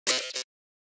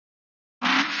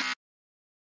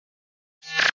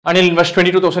Anil invests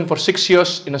 22,000 for 6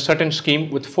 years in a certain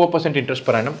scheme with 4% interest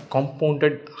per annum,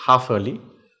 compounded half yearly.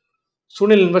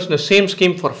 Sunil invests in the same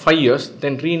scheme for 5 years,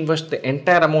 then reinvests the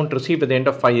entire amount received at the end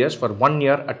of 5 years for 1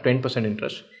 year at 10%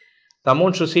 interest. The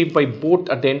amounts received by both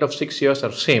at the end of 6 years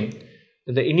are same.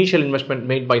 Then the initial investment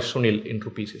made by Sunil in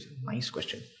rupees is a nice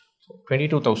question. So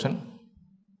 22,000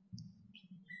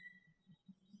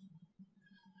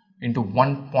 into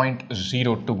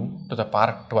 1.02 to the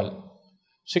power 12.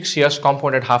 6 years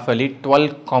compounded half yearly,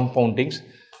 12 compoundings,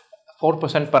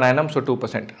 4% per annum, so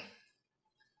 2%.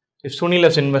 If Sunil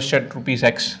has invested rupees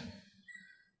X,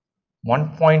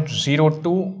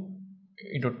 1.02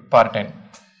 into per 10.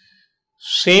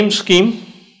 Same scheme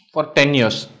for 10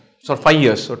 years, so 5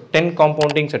 years, so 10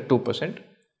 compoundings at 2%,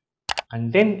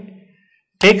 and then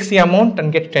takes the amount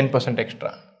and gets 10%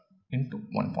 extra into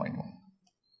 1.1.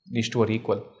 These two are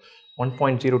equal.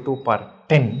 1.02 per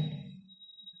 10,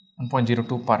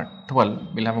 1.02 per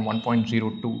 12, we'll have a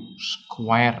 1.02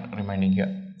 square remaining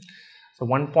here. So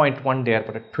 1.1 there,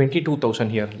 but at 22,000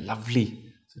 here, lovely.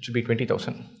 So it should be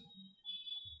 20,000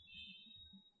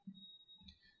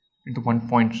 into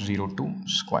 1.02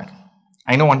 square.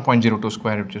 I know 1.02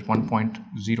 square, which is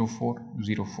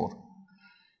 1.0404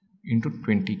 into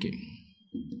 20k.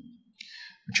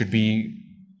 It should be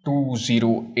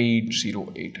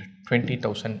 20808,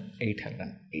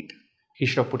 20,808. He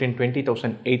should have put in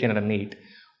 20,808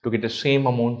 to get the same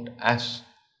amount as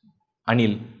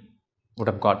Anil would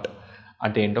have got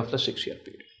at the end of the 6-year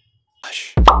period.